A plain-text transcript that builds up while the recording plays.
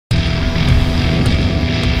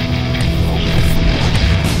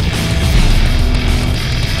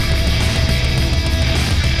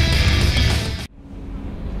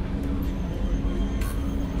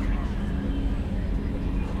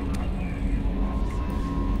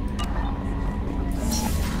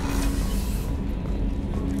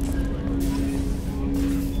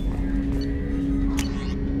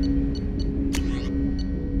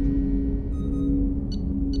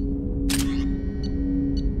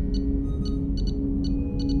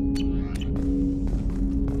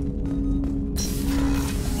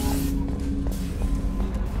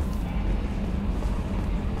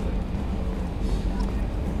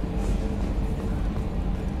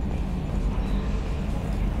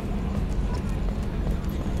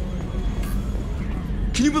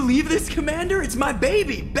Can you believe this, Commander? It's my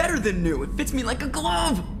baby! Better than new. It fits me like a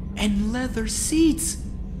glove! And leather seats!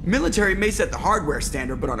 Military may set the hardware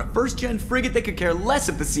standard, but on a first-gen frigate they could care less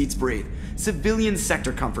if the seats breathe. Civilian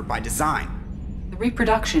sector comfort by design. The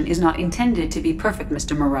reproduction is not intended to be perfect,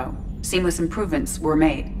 Mr. Moreau. Seamless improvements were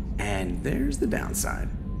made. And there's the downside.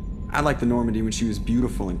 I liked the Normandy when she was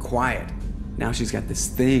beautiful and quiet. Now she's got this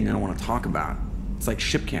thing I don't want to talk about. It's like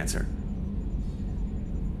ship cancer.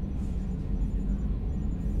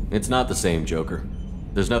 It's not the same, Joker.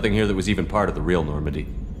 There's nothing here that was even part of the real Normandy.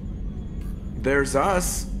 There's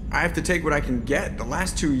us. I have to take what I can get. The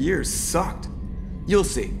last 2 years sucked. You'll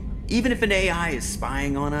see. Even if an AI is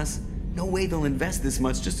spying on us, no way they'll invest this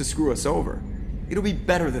much just to screw us over. It'll be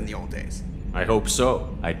better than the old days. I hope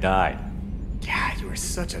so. I died. God, you are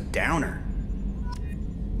such a downer.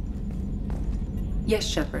 Yes,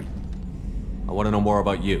 Shepard. I want to know more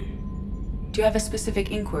about you. Do you have a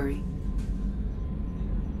specific inquiry?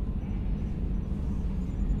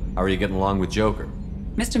 How are you getting along with Joker?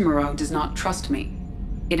 Mr. Moreau does not trust me.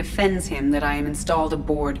 It offends him that I am installed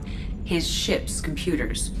aboard his ship's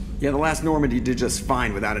computers. Yeah, the last Normandy did just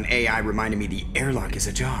fine without an AI reminding me the airlock is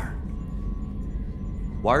ajar.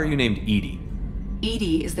 Why are you named EDI?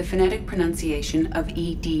 EDI is the phonetic pronunciation of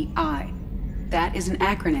EDI. That is an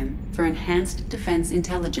acronym for Enhanced Defense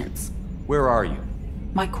Intelligence. Where are you?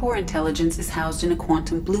 My core intelligence is housed in a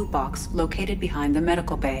quantum blue box located behind the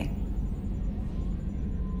medical bay.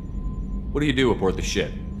 What do you do aboard the ship?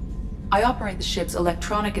 I operate the ship's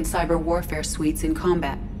electronic and cyber warfare suites in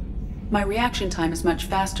combat. My reaction time is much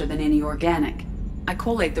faster than any organic. I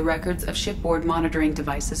collate the records of shipboard monitoring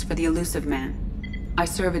devices for the Illusive Man. I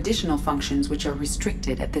serve additional functions which are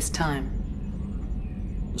restricted at this time.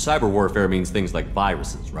 Cyber warfare means things like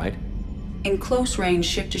viruses, right? In close-range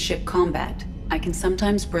ship-to-ship combat, I can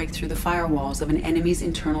sometimes break through the firewalls of an enemy's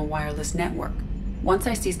internal wireless network. Once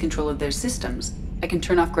I seize control of their systems, I can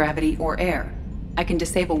turn off gravity or air. I can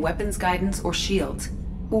disable weapons guidance or shields,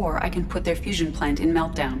 or I can put their fusion plant in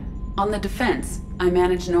meltdown. On the defense, I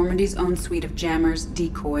manage Normandy's own suite of jammers,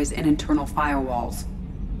 decoys, and internal firewalls.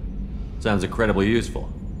 Sounds incredibly useful.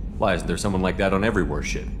 Why isn't there someone like that on every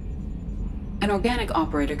warship? An organic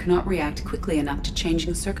operator cannot react quickly enough to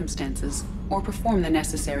changing circumstances or perform the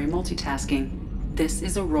necessary multitasking. This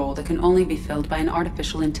is a role that can only be filled by an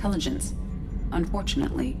artificial intelligence.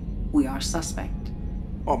 Unfortunately, we are suspect.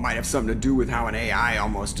 Well, it might have something to do with how an AI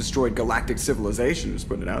almost destroyed galactic civilization, just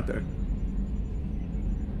putting it out there.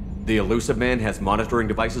 The Illusive Man has monitoring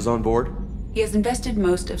devices on board? He has invested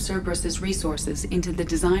most of Cerberus's resources into the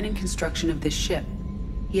design and construction of this ship.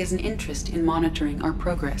 He has an interest in monitoring our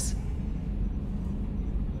progress.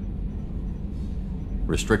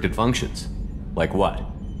 Restricted functions? Like what?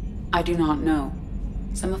 I do not know.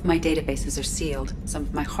 Some of my databases are sealed, some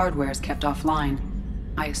of my hardware is kept offline.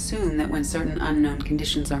 I assume that when certain unknown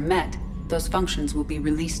conditions are met, those functions will be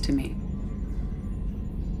released to me.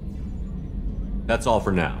 That's all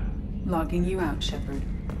for now. Logging you out, Shepard.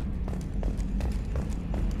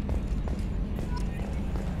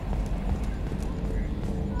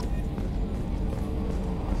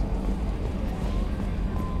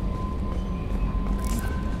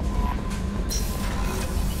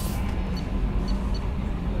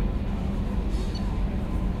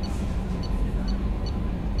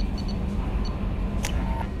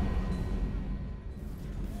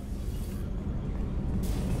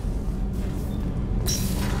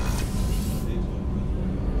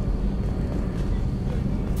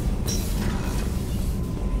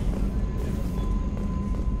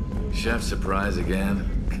 Chef surprise again?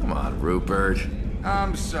 Come on, Rupert.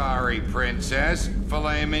 I'm sorry, Princess.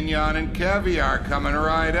 Filet mignon and caviar coming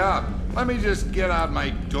right up. Let me just get out my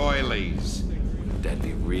doilies. That'd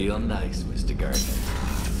be real nice, Mr. Gardner.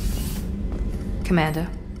 Commander,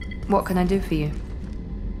 what can I do for you?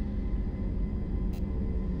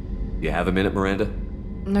 You have a minute, Miranda?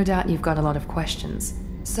 No doubt you've got a lot of questions.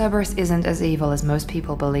 Cerberus isn't as evil as most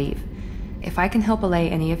people believe. If I can help allay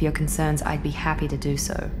any of your concerns, I'd be happy to do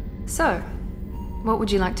so. So, what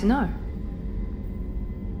would you like to know?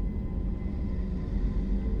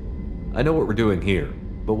 I know what we're doing here,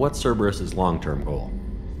 but what's Cerberus's long-term goal?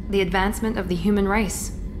 The advancement of the human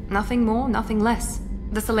race. Nothing more, nothing less.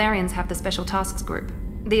 The Solarians have the Special Tasks Group.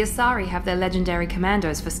 The Asari have their legendary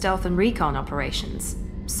commandos for stealth and recon operations.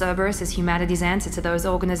 Cerberus is humanity's answer to those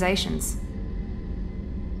organizations.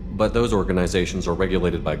 But those organizations are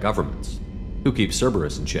regulated by governments. Who keeps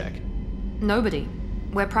Cerberus in check? Nobody.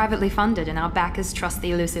 We're privately funded and our backers trust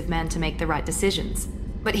the Illusive Man to make the right decisions.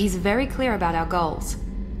 But he's very clear about our goals.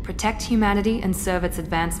 Protect humanity and serve its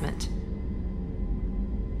advancement.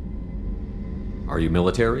 Are you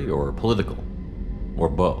military or political? Or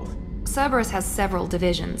both? Cerberus has several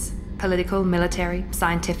divisions. Political, military,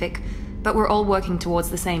 scientific, but we're all working towards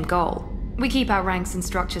the same goal. We keep our ranks and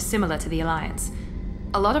structure similar to the Alliance.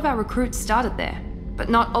 A lot of our recruits started there, but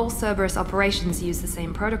not all Cerberus operations use the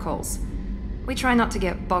same protocols. We try not to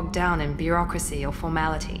get bogged down in bureaucracy or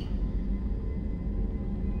formality.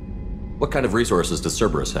 What kind of resources does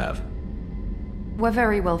Cerberus have? We're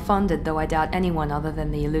very well funded, though I doubt anyone other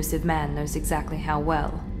than the elusive man knows exactly how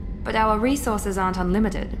well. But our resources aren't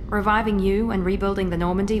unlimited. Reviving you and rebuilding the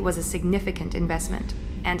Normandy was a significant investment,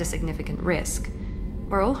 and a significant risk.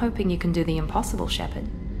 We're all hoping you can do the impossible, Shepard.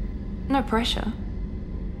 No pressure.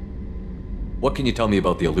 What can you tell me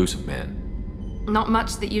about the elusive man? Not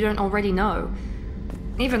much that you don't already know.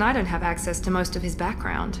 Even I don't have access to most of his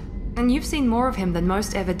background. And you've seen more of him than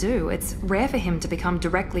most ever do. It's rare for him to become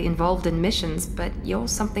directly involved in missions, but you're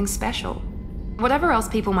something special. Whatever else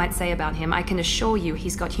people might say about him, I can assure you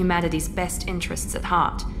he's got humanity's best interests at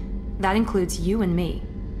heart. That includes you and me.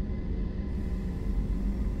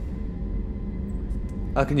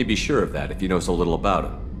 How can you be sure of that if you know so little about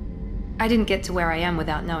him? I didn't get to where I am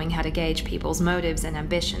without knowing how to gauge people's motives and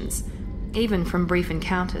ambitions, even from brief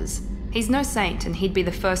encounters. He's no saint, and he'd be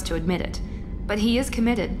the first to admit it. But he is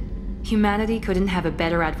committed. Humanity couldn't have a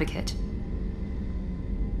better advocate.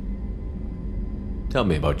 Tell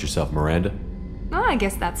me about yourself, Miranda. Oh, I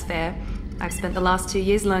guess that's fair. I've spent the last 2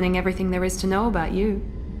 years learning everything there is to know about you.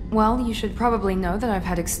 Well, you should probably know that I've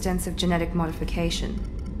had extensive genetic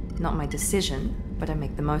modification. Not my decision, but I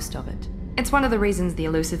make the most of it. It's one of the reasons the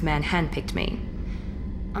elusive man handpicked me.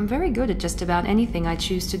 I'm very good at just about anything I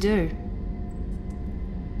choose to do.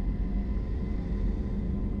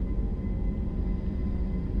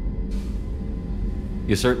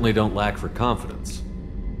 You certainly don't lack for confidence.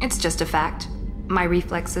 It's just a fact. My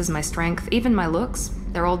reflexes, my strength, even my looks,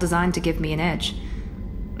 they're all designed to give me an edge.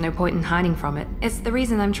 No point in hiding from it. It's the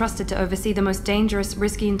reason I'm trusted to oversee the most dangerous,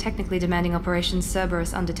 risky, and technically demanding operations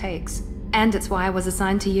Cerberus undertakes. And it's why I was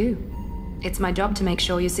assigned to you. It's my job to make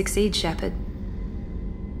sure you succeed, Shepard.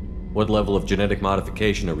 What level of genetic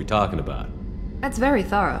modification are we talking about? That's very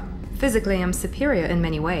thorough. Physically, I'm superior in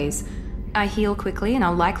many ways. I heal quickly, and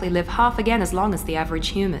I'll likely live half again as long as the average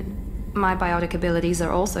human. My biotic abilities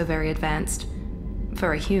are also very advanced.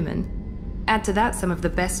 For a human. Add to that some of the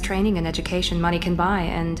best training and education money can buy,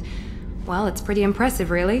 and, well, it's pretty impressive,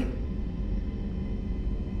 really.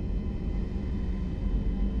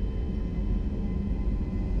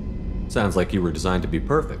 Sounds like you were designed to be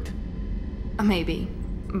perfect. Maybe,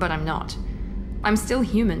 but I'm not. I'm still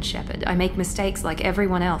human, Shepard. I make mistakes like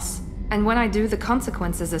everyone else. And when I do, the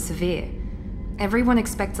consequences are severe. Everyone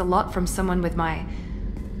expects a lot from someone with my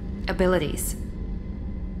abilities.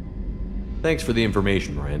 Thanks for the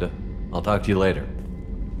information, Miranda. I'll talk to you later.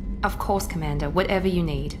 Of course, Commander. Whatever you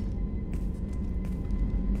need.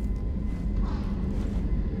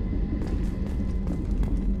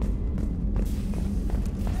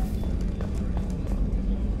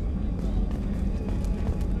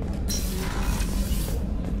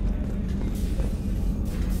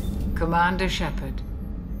 Commander Shepard,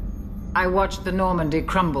 I watched the Normandy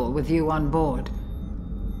crumble with you on board.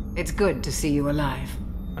 It's good to see you alive.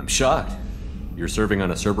 I'm shocked. You're serving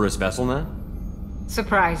on a Cerberus vessel now?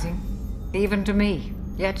 Surprising, even to me.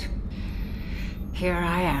 Yet, here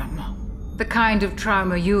I am. The kind of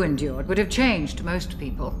trauma you endured would have changed most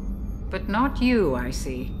people. But not you, I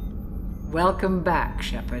see. Welcome back,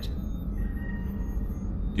 Shepard.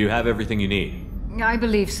 Do you have everything you need? I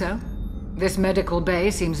believe so. This medical bay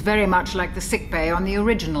seems very much like the sick bay on the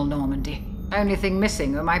original Normandy. Only thing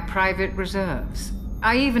missing are my private reserves.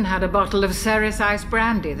 I even had a bottle of Ceres Ice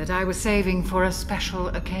Brandy that I was saving for a special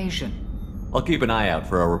occasion. I'll keep an eye out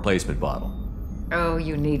for a replacement bottle. Oh,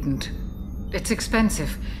 you needn't. It's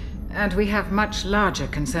expensive, and we have much larger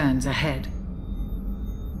concerns ahead.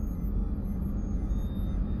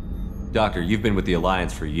 Doctor, you've been with the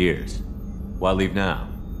Alliance for years. Why leave now?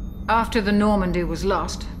 After the Normandy was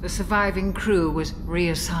lost, the surviving crew was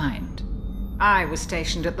reassigned. I was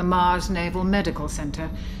stationed at the Mars Naval Medical Center,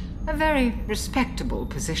 a very respectable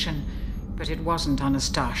position, but it wasn't on a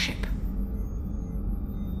starship.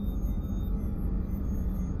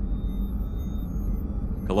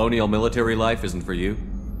 Colonial military life isn't for you?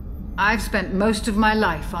 I've spent most of my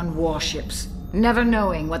life on warships, never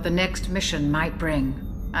knowing what the next mission might bring.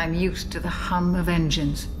 I'm used to the hum of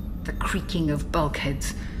engines, the creaking of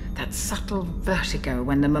bulkheads, that subtle vertigo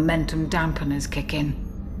when the momentum dampeners kick in.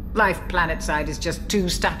 Life planetside is just too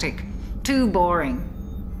static, too boring.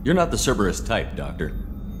 You're not the Cerberus type, Doctor.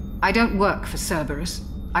 I don't work for Cerberus.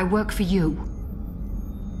 I work for you.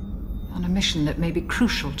 On a mission that may be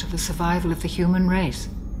crucial to the survival of the human race.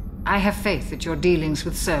 I have faith that your dealings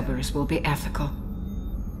with Cerberus will be ethical.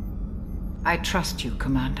 I trust you,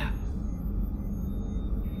 Commander.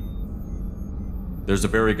 There's a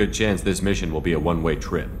very good chance this mission will be a one-way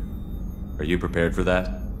trip. Are you prepared for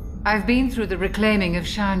that? I've been through the reclaiming of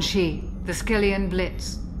Shanxi, the Skyllian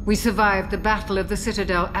Blitz. We survived the Battle of the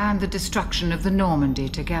Citadel and the destruction of the Normandy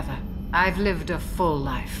together. I've lived a full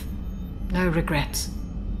life. No regrets.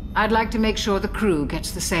 I'd like to make sure the crew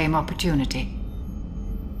gets the same opportunity.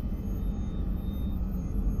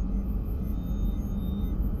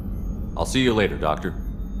 I'll see you later, Doctor.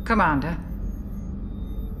 Commander.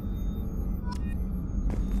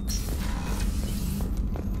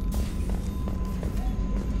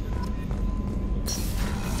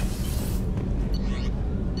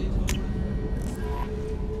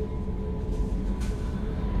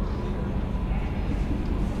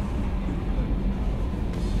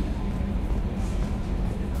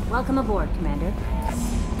 Welcome aboard, Commander.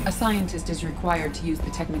 A scientist is required to use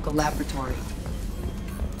the technical laboratory.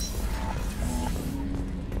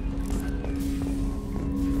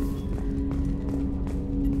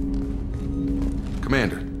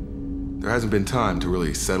 Commander, there hasn't been time to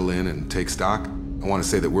really settle in and take stock. I want to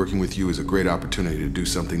say that working with you is a great opportunity to do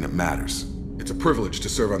something that matters. It's a privilege to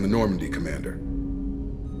serve on the Normandy, Commander.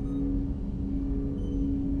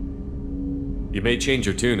 You may change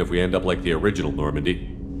your tune if we end up like the original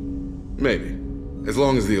Normandy. Maybe. As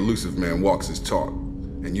long as the Illusive Man walks his talk,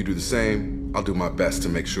 and you do the same, I'll do my best to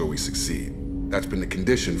make sure we succeed. That's been the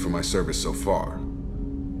condition for my service so far.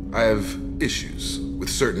 I have issues with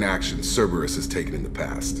certain actions Cerberus has taken in the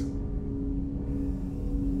past.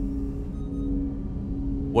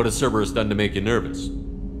 What has Cerberus done to make you nervous?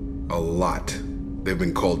 A lot. They've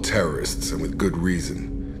been called terrorists, and with good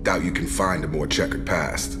reason. Doubt you can find a more checkered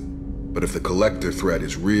past. But if the Collector threat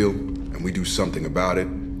is real, and we do something about it,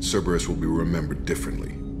 Cerberus will be remembered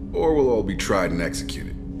differently. Or we'll all be tried and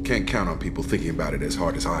executed. Can't count on people thinking about it as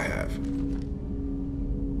hard as I have.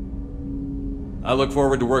 I look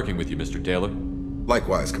forward to working with you, Mr. Taylor.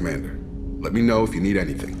 Likewise, Commander. Let me know if you need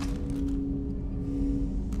anything.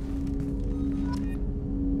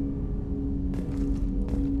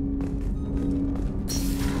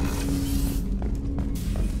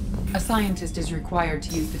 A scientist is required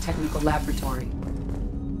to use the technical laboratory.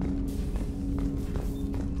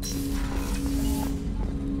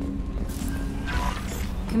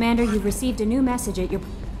 Commander, you've received a new message at your...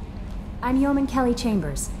 I'm Yeoman Kelly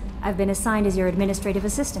Chambers. I've been assigned as your administrative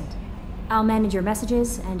assistant. I'll manage your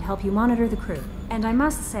messages and help you monitor the crew. And I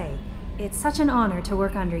must say, it's such an honor to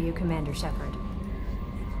work under you, Commander Shepard.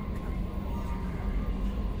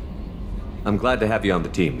 I'm glad to have you on the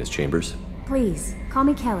team, Miss Chambers. Please, call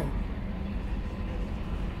me Kelly.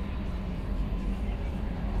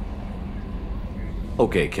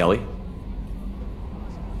 Okay, Kelly.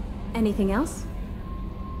 Anything else?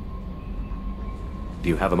 Do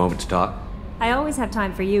you have a moment to talk? I always have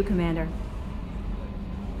time for you, Commander.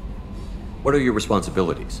 What are your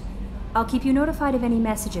responsibilities? I'll keep you notified of any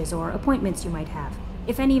messages or appointments you might have.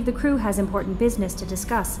 If any of the crew has important business to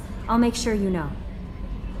discuss, I'll make sure you know.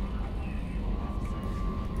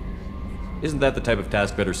 Isn't that the type of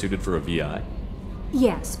task better suited for a VI?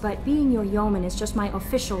 Yes, but being your yeoman is just my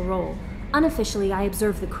official role. Unofficially, I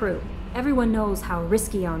observe the crew. Everyone knows how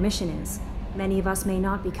risky our mission is. Many of us may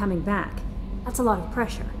not be coming back. That's a lot of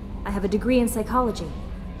pressure. I have a degree in psychology.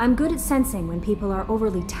 I'm good at sensing when people are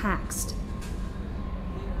overly taxed.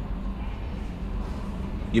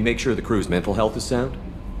 You make sure the crew's mental health is sound?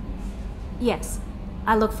 Yes.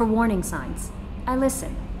 I look for warning signs. I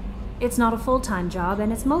listen. It's not a full-time job,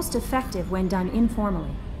 and it's most effective when done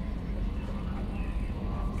informally.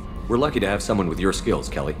 We're lucky to have someone with your skills,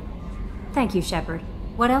 Kelly. Thank you, Shepard.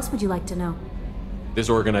 What else would you like to know? This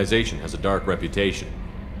organization has a dark reputation.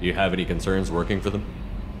 Do you have any concerns working for them?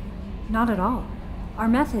 Not at all. Our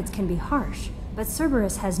methods can be harsh, but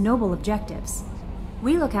Cerberus has noble objectives.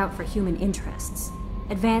 We look out for human interests.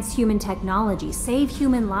 Advance human technology, save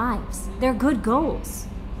human lives. They're good goals.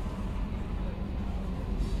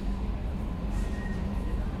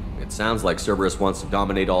 It sounds like Cerberus wants to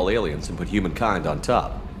dominate all aliens and put humankind on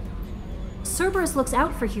top. Cerberus looks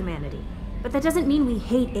out for humanity, but that doesn't mean we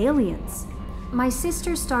hate aliens. My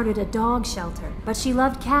sister started a dog shelter, but she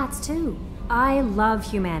loved cats too. I love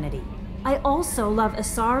humanity. I also love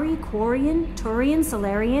Asari, Quarian, Turian,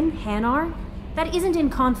 Salarian, Hanar. That isn't in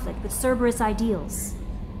conflict with Cerberus ideals.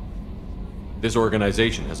 This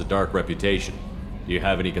organization has a dark reputation. Do you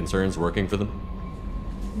have any concerns working for them?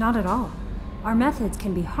 Not at all. Our methods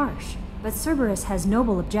can be harsh, but Cerberus has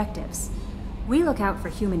noble objectives. We look out for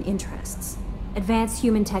human interests. Advance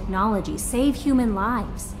human technology, save human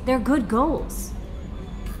lives. They're good goals.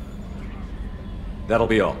 that'll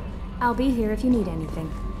be all. I'll be here if you need anything.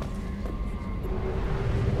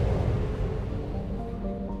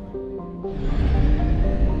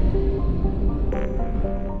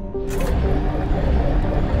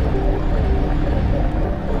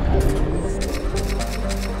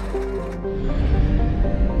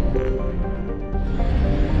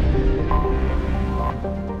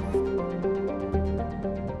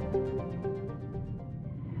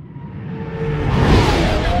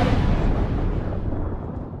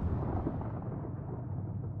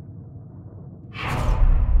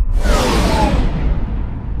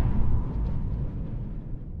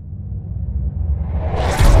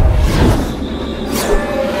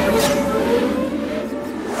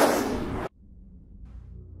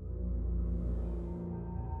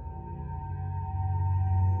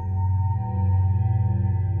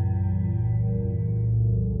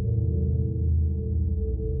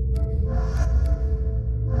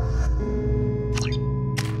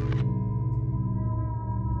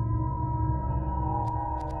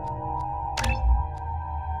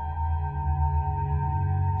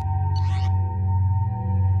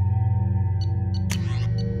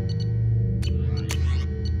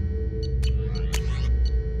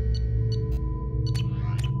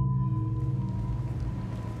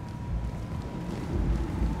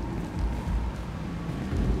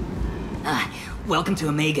 Welcome to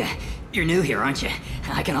Omega. You're new here, aren't you?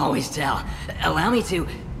 I can always tell. Allow me to...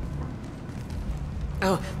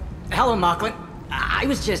 Oh, hello, Mocklin. I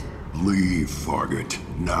was just... Leave, Fargate.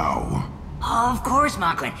 Now. Of course,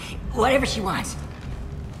 Mocklin. Whatever she wants.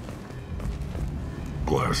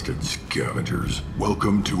 Blasted scavengers.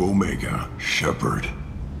 Welcome to Omega, Shepard.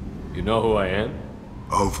 You know who I am?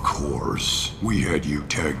 Of course. We had you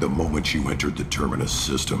tagged the moment you entered the Terminus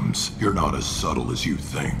systems. You're not as subtle as you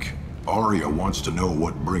think. Aria wants to know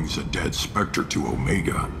what brings a dead Spectre to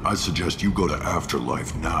Omega. I suggest you go to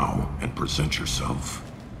Afterlife now and present yourself.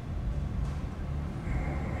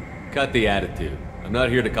 Cut the attitude. I'm not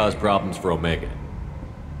here to cause problems for Omega.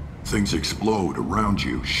 Things explode around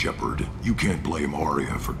you, Shepard. You can't blame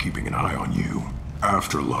Aria for keeping an eye on you.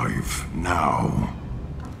 Afterlife, now.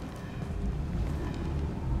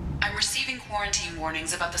 I'm receiving quarantine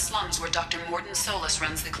warnings about the slums where Dr. Mordin Solus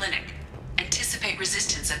runs the clinic. Anticipate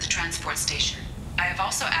resistance at the transport station. I have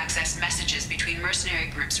also accessed messages between mercenary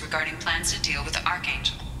groups regarding plans to deal with the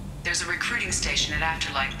Archangel. There's a recruiting station at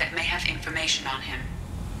Afterlife that may have information on him.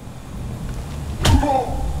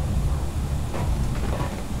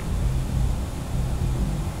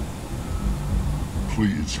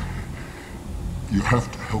 Please. You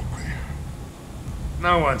have to help me.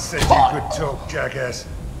 No one said you could talk, jackass.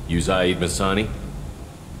 You Zaid Masani?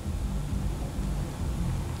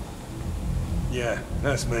 Yeah,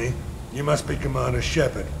 that's me. You must be Commander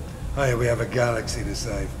Shepard. Hey, we have a galaxy to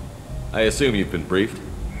save. I assume you've been briefed?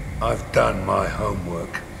 I've done my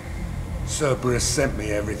homework. Cerberus sent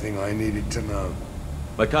me everything I needed to know.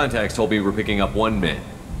 My contacts told me we're picking up one man,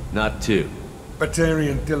 not two.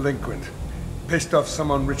 Batarian delinquent. Pissed off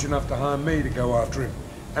someone rich enough to hire me to go after him.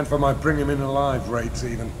 And for my bring him in alive rates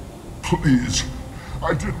even. Please.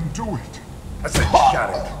 I didn't do it. I said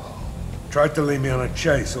shut it. Tried to lead me on a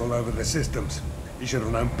chase all over the systems. He should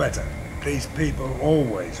have known better. These people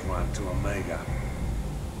always run to Omega.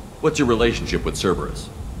 What's your relationship with Cerberus?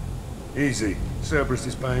 Easy. Cerberus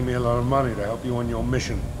is paying me a lot of money to help you on your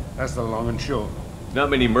mission. That's the long and short. Not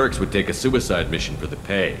many mercs would take a suicide mission for the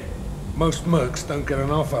pay. Most mercs don't get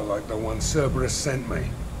an offer like the one Cerberus sent me.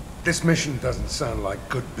 This mission doesn't sound like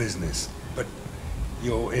good business, but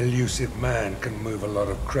your elusive man can move a lot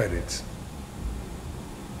of credits.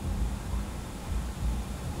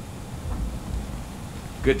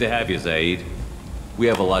 Good to have you, Zaid. We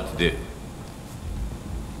have a lot to do.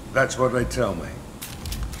 That's what they tell me.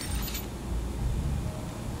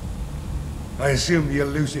 I assume the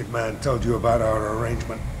elusive man told you about our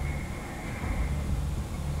arrangement.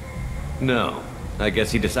 No. I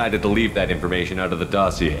guess he decided to leave that information out of the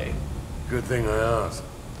dossier. Good thing I asked.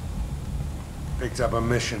 Picked up a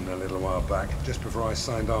mission a little while back, just before I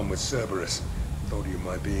signed on with Cerberus. Thought you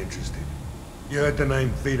might be interested. You heard the name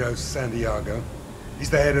Vito Santiago? He's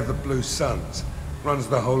the head of the Blue Suns, runs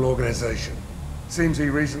the whole organization. Seems he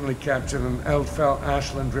recently captured an Eldfell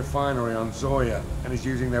Ashland refinery on Zoya and is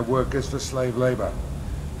using their workers for slave labor.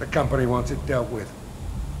 The company wants it dealt with.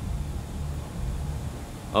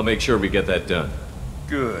 I'll make sure we get that done.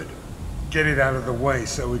 Good. Get it out of the way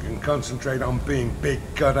so we can concentrate on being big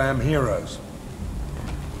goddamn heroes.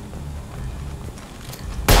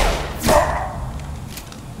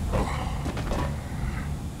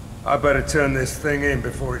 I better turn this thing in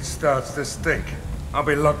before it starts to stink. I'll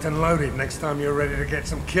be locked and loaded next time you're ready to get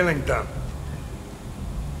some killing done.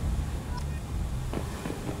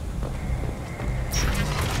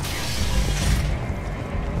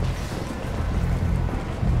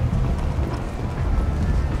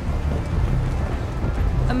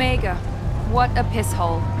 Omega. What a piss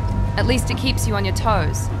hole. At least it keeps you on your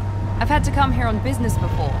toes. I've had to come here on business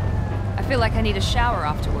before. I feel like I need a shower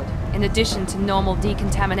afterward, in addition to normal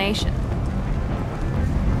decontamination.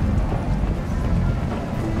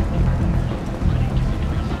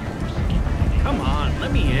 Come on,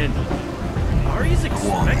 let me in. Ari's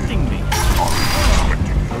expecting me.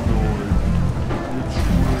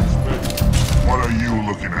 What are you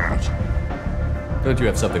looking at? Don't you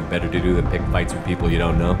have something better to do than pick fights with people you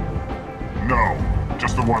don't know? No,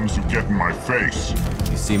 just the ones who get in my face.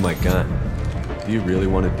 You see my gun. Do you really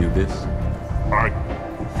want to do this?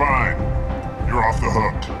 Fine. You're off the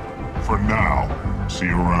hook. For now. See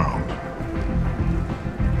you around.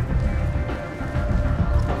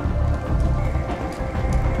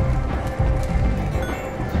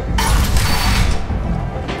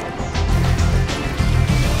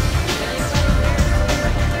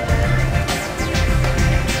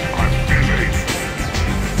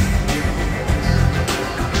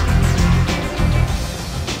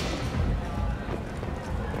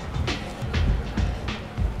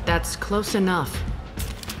 That's close enough.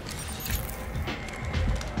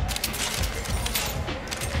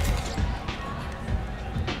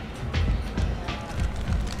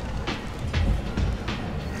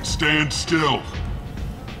 Stand still.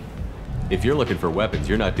 If you're looking for weapons,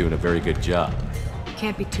 you're not doing a very good job.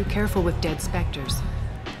 Can't be too careful with dead specters.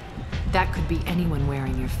 That could be anyone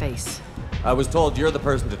wearing your face. I was told you're the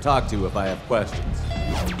person to talk to if I have questions.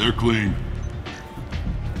 They're clean.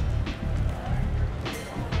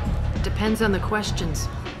 Depends on the questions.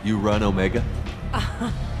 You run Omega?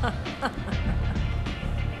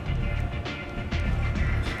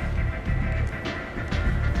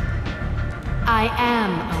 I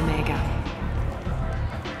am Omega.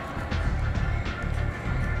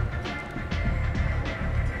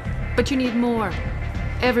 But you need more.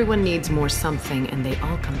 Everyone needs more something, and they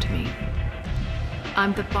all come to me.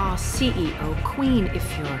 I'm the boss, CEO, queen,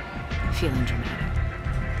 if you're feeling dramatic.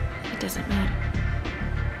 It doesn't matter.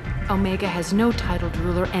 Omega has no titled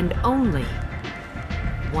ruler and only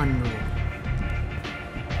one rule.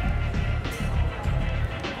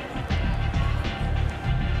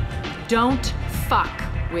 Don't fuck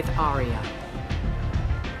with Aria.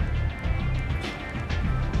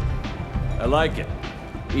 I like it.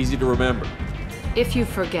 Easy to remember. If you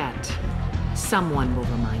forget, someone will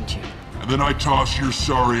remind you. And then I toss your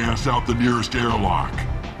sorry ass out the nearest airlock.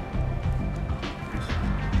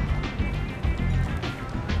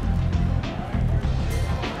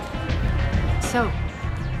 So,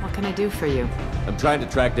 what can I do for you? I'm trying to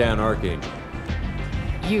track down Archangel.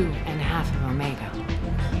 You and half of Omega.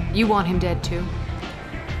 You want him dead too?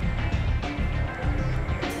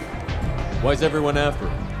 Why's everyone after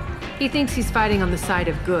him? He thinks he's fighting on the side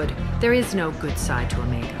of good. There is no good side to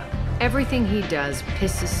Omega. Everything he does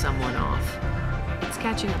pisses someone off. It's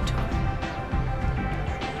catching up to him.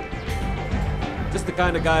 Just the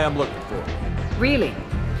kind of guy I'm looking for. Really?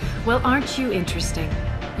 Well, aren't you interesting?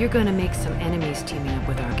 You're gonna make some enemies teaming up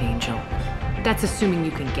with Archangel. That's assuming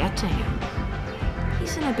you can get to him.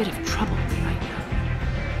 He's in a bit of trouble right now.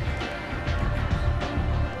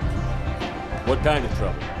 What kind of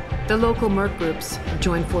trouble? The local merc groups have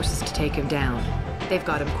joined forces to take him down. They've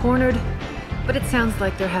got him cornered, but it sounds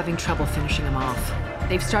like they're having trouble finishing him off.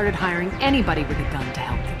 They've started hiring anybody with a gun to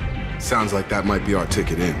help them. Sounds like that might be our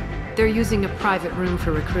ticket in. They're using a private room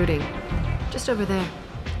for recruiting. Just over there.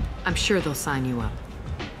 I'm sure they'll sign you up.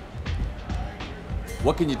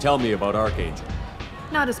 What can you tell me about Archangel?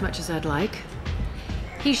 Not as much as I'd like.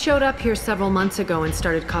 He showed up here several months ago and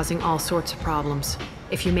started causing all sorts of problems.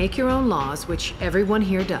 If you make your own laws, which everyone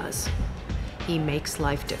here does, he makes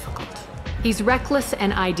life difficult. He's reckless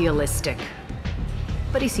and idealistic.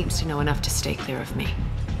 But he seems to know enough to stay clear of me.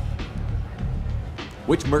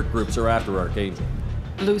 Which merc groups are after Archangel?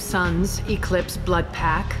 Blue Suns, Eclipse, Blood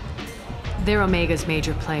Pack. They're Omega's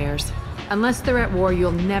major players. Unless they're at war,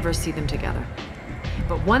 you'll never see them together.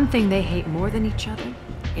 But one thing they hate more than each other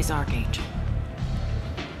is Archangel.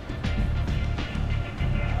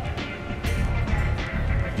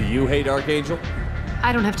 Do you hate Archangel?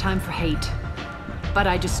 I don't have time for hate, but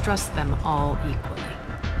I distrust them all equally.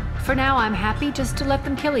 For now, I'm happy just to let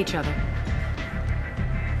them kill each other.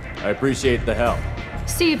 I appreciate the help.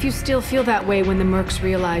 See if you still feel that way when the mercs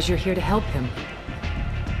realize you're here to help him.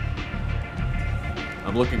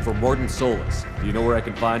 I'm looking for Mordin Solus. Do you know where I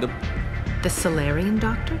can find him? The Salarian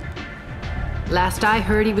doctor? Last I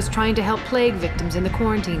heard, he was trying to help plague victims in the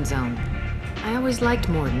quarantine zone. I always liked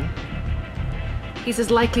Mordin. He's as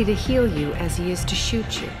likely to heal you as he is to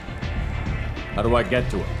shoot you. How do I get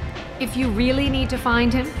to him? If you really need to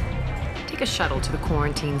find him, take a shuttle to the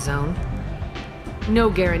quarantine zone. No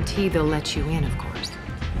guarantee they'll let you in, of course.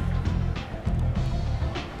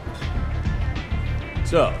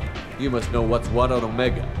 So, you must know what's what on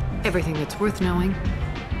Omega. Everything that's worth knowing.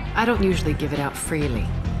 I don't usually give it out freely.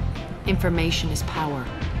 Information is power.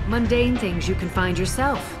 Mundane things you can find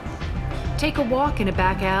yourself. Take a walk in a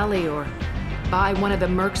back alley or buy one of the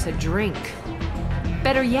mercs a drink.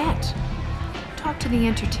 Better yet, talk to the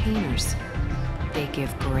entertainers. They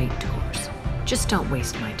give great tours. Just don't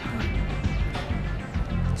waste my time.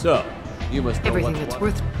 So, you must know Everything what's that's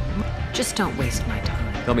what. worth... Just don't waste my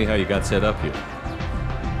time. Tell me how you got set up here.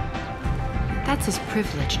 That's as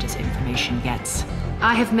privileged as information gets.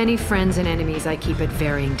 I have many friends and enemies I keep at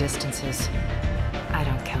varying distances. I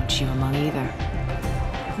don't count you among either.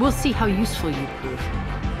 We'll see how useful you prove.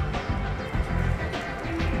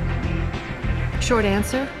 Short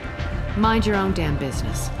answer? Mind your own damn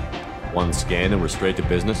business. One scan and we're straight to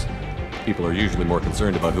business? People are usually more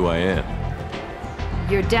concerned about who I am.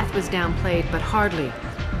 Your death was downplayed, but hardly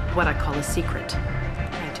what I call a secret.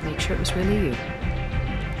 I had to make sure it was really you.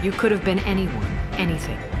 You could have been anyone,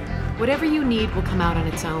 anything. Whatever you need will come out on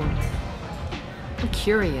its own. I'm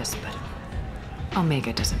curious, but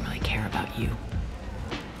Omega doesn't really care about you.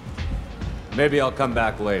 Maybe I'll come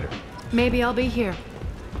back later. Maybe I'll be here.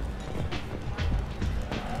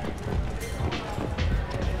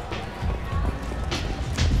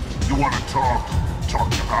 You want to talk? Talk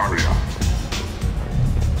to Arya.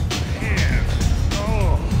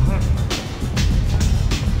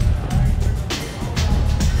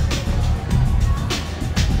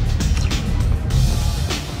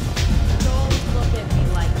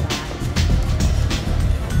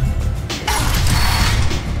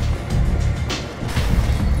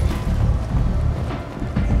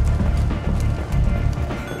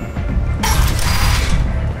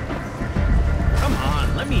 Come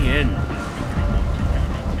on, let me in.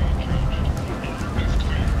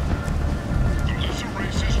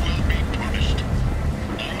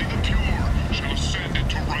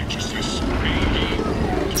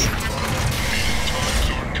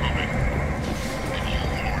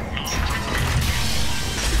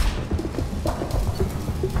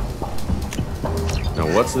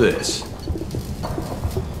 Now what's this?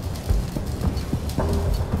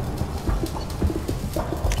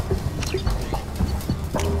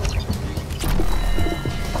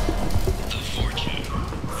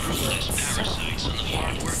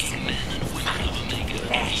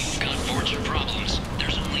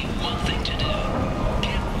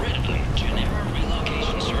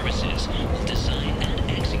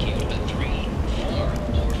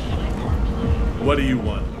 What do you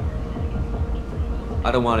want?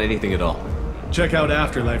 I don't want anything at all. Check out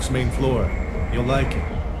Afterlife's main floor. You'll like it.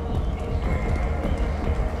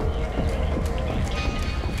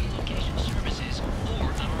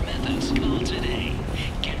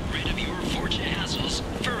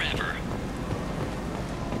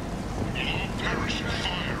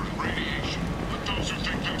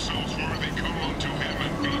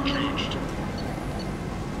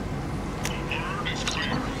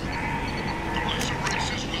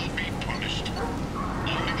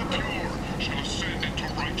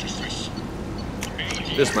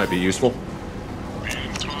 This might be useful.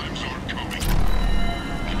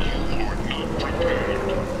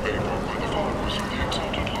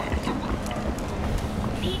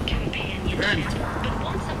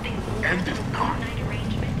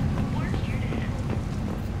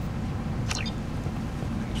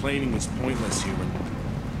 Complaining is pointless, human.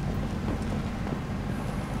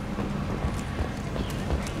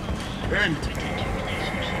 End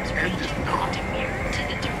it not.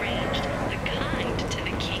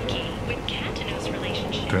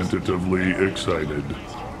 Tentatively excited.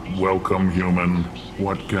 Welcome, human.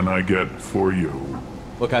 What can I get for you?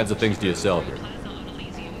 What kinds of things do you sell here?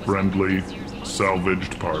 Friendly,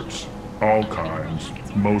 salvaged parts. All kinds.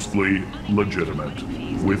 Mostly legitimate.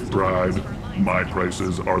 With pride, my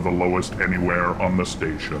prices are the lowest anywhere on the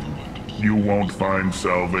station. You won't find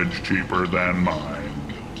salvage cheaper than mine.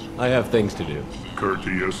 I have things to do.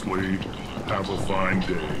 Courteously, have a fine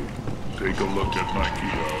day. Take a look at my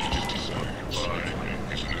kiosk if you want to buy.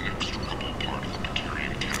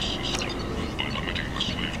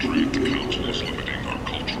 Trade, the Council is limiting our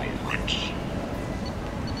cultural rights.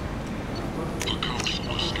 The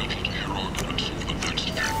Council is scheduled to hear arguments over the next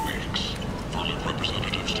few weeks. Furloughed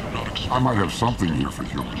representatives do not expect... I might have something here for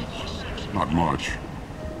humans. Not much.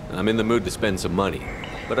 I'm in the mood to spend some money,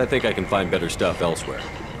 but I think I can find better stuff elsewhere.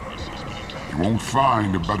 You won't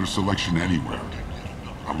find a better selection anywhere.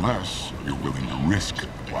 Unless you're willing to risk the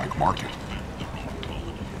black market.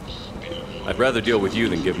 I'd rather deal with you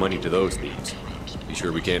than give money to those thieves. You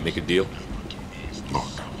sure we can't make a deal?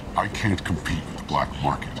 I can't compete with the black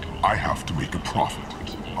market. I have to make a profit.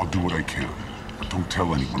 I'll do what I can, but don't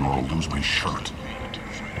tell anyone or I'll lose my shirt.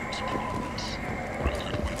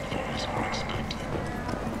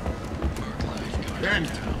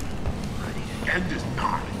 End is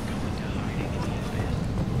nigh.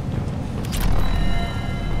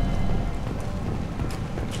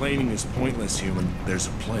 Complaining is pointless, human. There's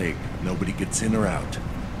a plague. Nobody gets in or out.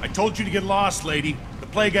 I told you to get lost, lady. The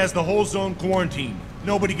plague has the whole zone quarantined.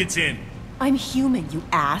 Nobody gets in. I'm human, you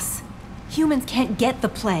ass. Humans can't get the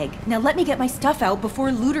plague. Now let me get my stuff out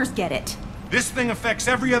before looters get it. This thing affects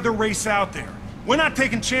every other race out there. We're not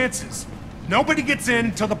taking chances. Nobody gets in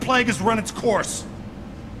until the plague has run its course.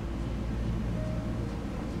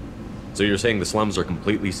 So you're saying the slums are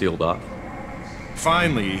completely sealed off?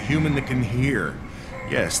 Finally, a human that can hear.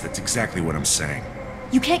 Yes, that's exactly what I'm saying.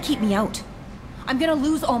 You can't keep me out. I'm gonna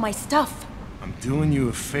lose all my stuff. I'm doing you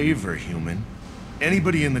a favor, human.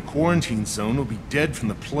 Anybody in the quarantine zone will be dead from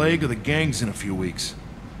the plague or the gangs in a few weeks.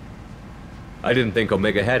 I didn't think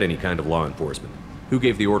Omega had any kind of law enforcement. Who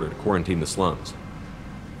gave the order to quarantine the slums?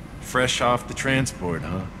 Fresh off the transport,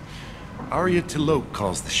 huh? Arya T'Loak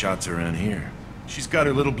calls the shots around here. She's got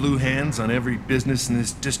her little blue hands on every business in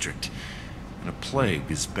this district. And a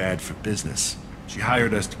plague is bad for business. She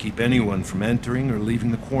hired us to keep anyone from entering or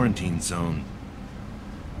leaving the quarantine zone.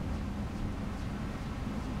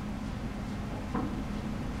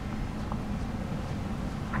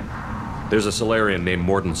 There's a Salarian named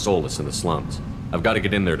Mordin Solus in the slums. I've got to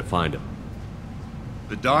get in there to find him.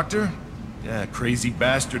 The doctor? Yeah, crazy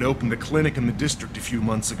bastard opened a clinic in the district a few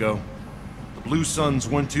months ago. The Blue Suns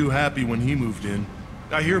weren't too happy when he moved in.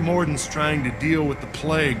 I hear Mordin's trying to deal with the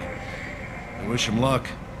plague. I wish him luck,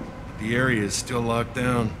 but the area is still locked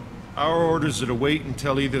down. Our orders are to wait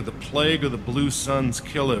until either the plague or the Blue Suns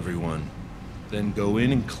kill everyone. Then go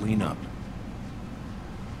in and clean up.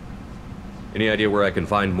 Any idea where I can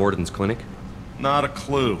find Mordin's clinic? Not a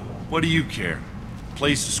clue. What do you care? The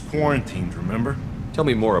place is quarantined, remember? Tell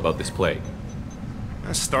me more about this plague.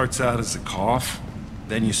 It starts out as a cough,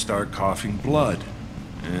 then you start coughing blood.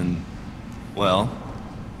 And, well,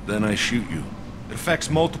 then I shoot you. It affects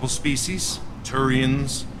multiple species.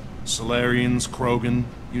 Turians, Salarians, Krogan,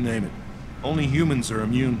 you name it. Only humans are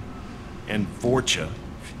immune. And Vorcha,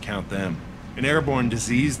 if you count them. An airborne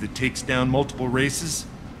disease that takes down multiple races.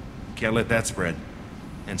 Can't let that spread.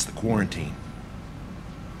 Hence the quarantine.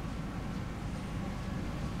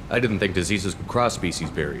 I didn't think diseases could cross species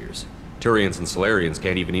barriers. Turians and Salarians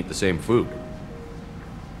can't even eat the same food.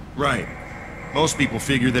 Right. Most people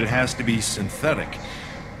figure that it has to be synthetic.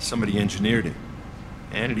 Somebody engineered it.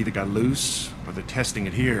 And it either got loose, or they're testing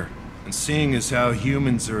it here. And seeing as how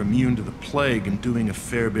humans are immune to the plague and doing a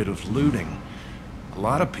fair bit of looting, a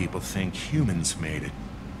lot of people think humans made it.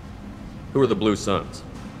 Who are the Blue Suns?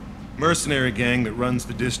 Mercenary gang that runs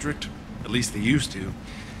the district. At least they used to.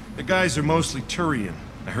 The guys are mostly Turian.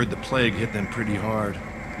 I heard the plague hit them pretty hard.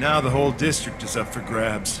 Now the whole district is up for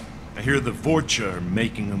grabs. I hear the Vorcha are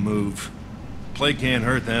making a move. Plague can't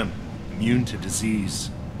hurt them. Immune to disease.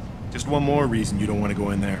 Just one more reason you don't want to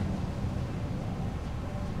go in there.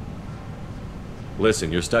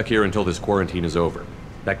 Listen, you're stuck here until this quarantine is over.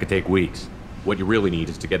 That could take weeks. What you really need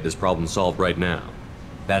is to get this problem solved right now.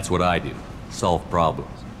 That's what I do. Solve problems.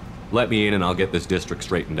 Let me in and I'll get this district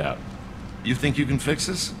straightened out. You think you can fix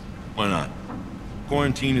this? Why not?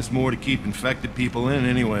 Quarantine is more to keep infected people in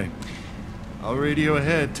anyway. I'll radio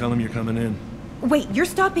ahead, tell them you're coming in. Wait, you're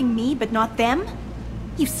stopping me, but not them?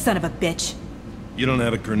 You son of a bitch. You don't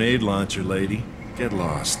have a grenade launcher, lady. Get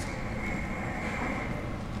lost.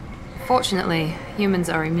 Fortunately, humans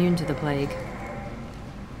are immune to the plague.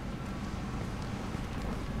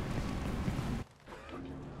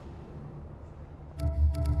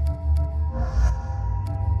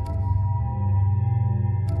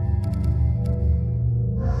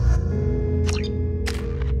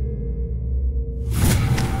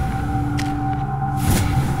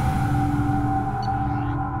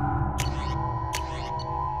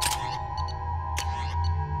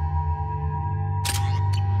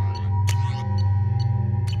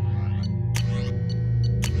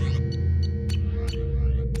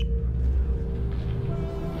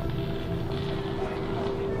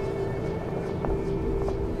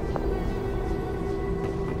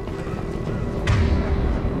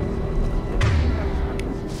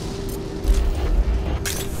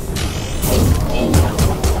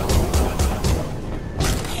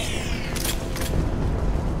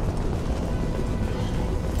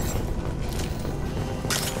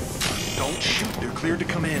 Cleared to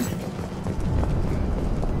come in.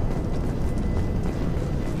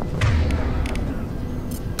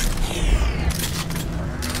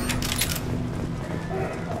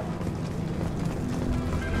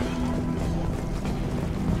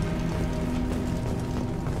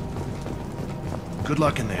 Good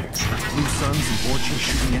luck in there. Blue Suns and Vorcha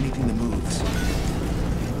shooting anything that moves.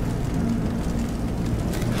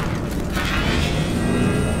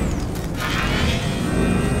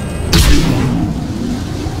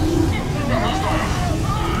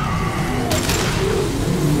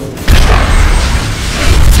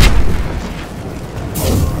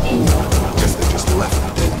 Guess they just left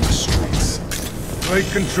them dead in the streets. Take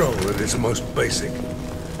control at its most basic.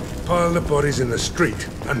 Pile the bodies in the street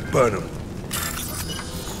and burn them.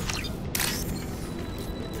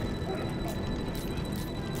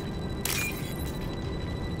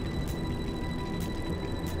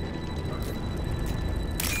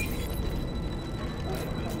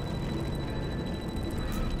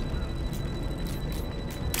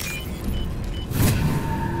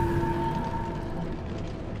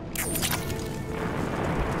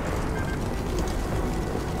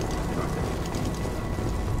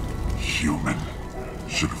 Human.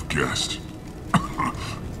 Should have guessed.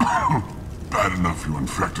 Bad enough you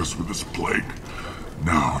infect us with this plague.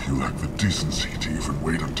 Now you lack the decency to even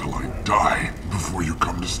wait until I die before you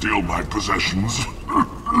come to steal my possessions.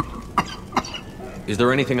 Is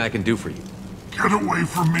there anything I can do for you? Get away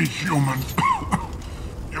from me, human.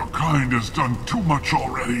 Your kind has done too much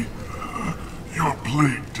already. Your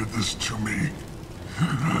plague did this to me.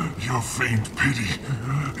 Your feigned pity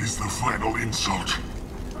is the final insult.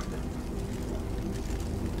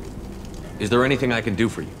 Is there anything I can do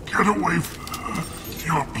for you? Get away from...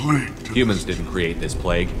 Your plague did Humans didn't create this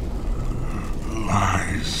plague.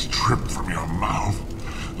 Lies drip from your mouth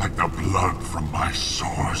like the blood from my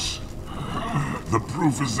sores. The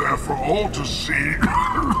proof is there for all to see.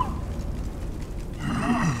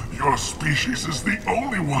 Your species is the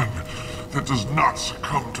only one that does not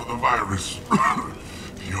succumb to the virus.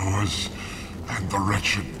 Yours and the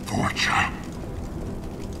wretched Vorcha.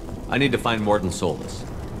 I need to find Mordin Solus.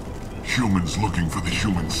 Humans looking for the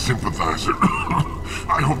human sympathizer.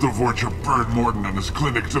 I hope the Vorcha burned Mordin and his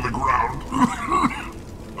clinic to the ground.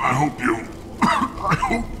 I hope you... I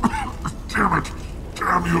hope... Damn it.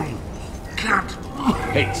 Damn you. Can't...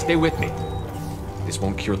 Hey, stay with me. This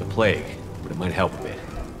won't cure the plague, but it might help a bit.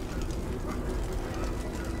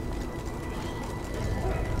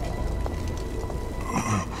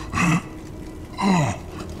 Oh,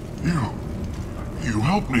 you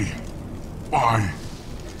helped me. Why?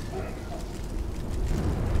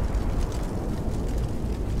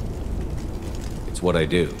 It's what I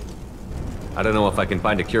do. I don't know if I can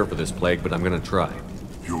find a cure for this plague, but I'm gonna try.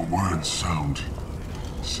 Your words sound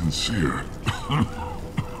sincere.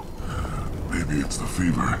 Maybe it's the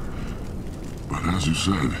fever. But as you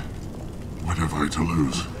said, what have I to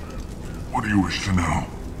lose? What do you wish to know?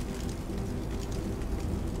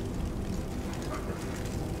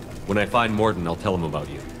 When I find Mordin, I'll tell him about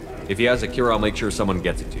you. If he has a cure, I'll make sure someone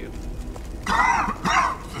gets it to you.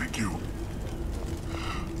 Thank you.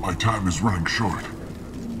 My time is running short,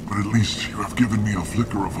 but at least you have given me a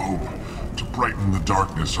flicker of hope to brighten the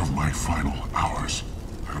darkness of my final hours.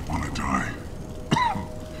 I don't want to die.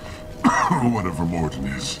 Whatever Mordin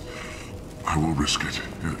is, I will risk it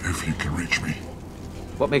if he can reach me.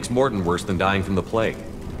 What makes Mordin worse than dying from the plague?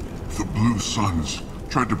 The Blue Suns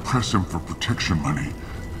tried to press him for protection money.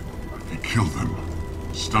 He killed them,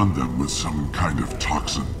 stunned them with some kind of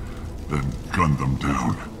toxin, then gunned them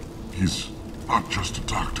down. He's not just a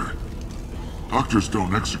doctor. Doctors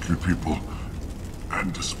don't execute people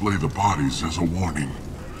and display the bodies as a warning.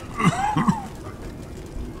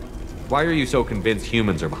 Why are you so convinced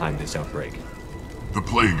humans are behind this outbreak? The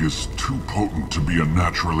plague is too potent to be a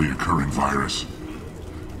naturally occurring virus.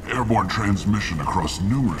 Airborne transmission across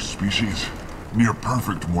numerous species, near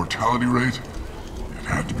perfect mortality rate. It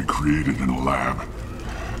had to be created in a lab.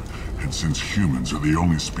 And since humans are the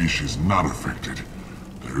only species not affected,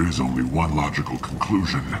 there is only one logical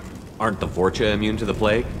conclusion. Aren't the Vorcha immune to the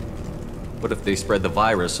plague? What if they spread the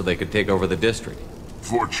virus so they could take over the district?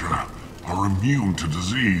 Vorcha are immune to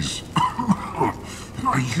disease.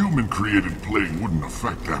 A human-created plague wouldn't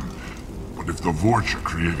affect them. But if the Vorcha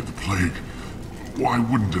created the plague, why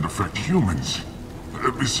wouldn't it affect humans?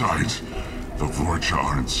 Besides, the Vorcha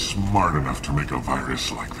aren't smart enough to make a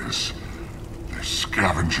virus like this. They're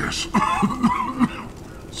scavengers.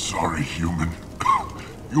 Sorry, human.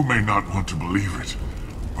 You may not want to believe it,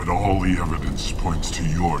 but all the evidence points to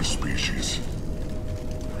your species.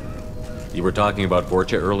 You were talking about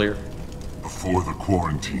Vorcha earlier? Before the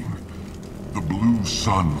quarantine, the Blue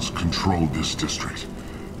Suns controlled this district.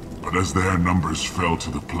 But as their numbers fell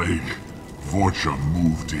to the plague, Vorcha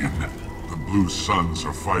moved in. The Blue Suns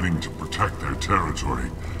are fighting to protect their territory.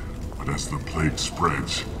 But as the plague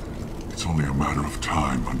spreads, it's only a matter of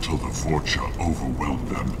time until the Vorcha overwhelm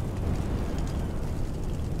them.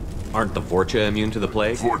 Aren't the Vorcha immune to the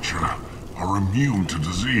plague? Vorcha are immune to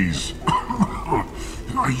disease.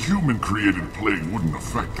 A human-created plague wouldn't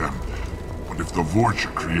affect them. But if the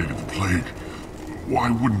Vorcha created the plague, why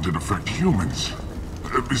wouldn't it affect humans?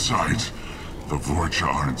 Besides, the Vorcha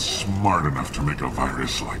aren't smart enough to make a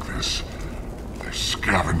virus like this. They're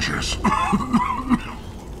scavengers.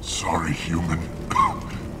 Sorry, human.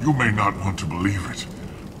 You may not want to believe it,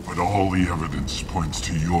 but all the evidence points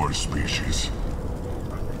to your species.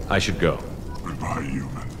 I should go. Goodbye,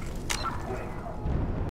 human.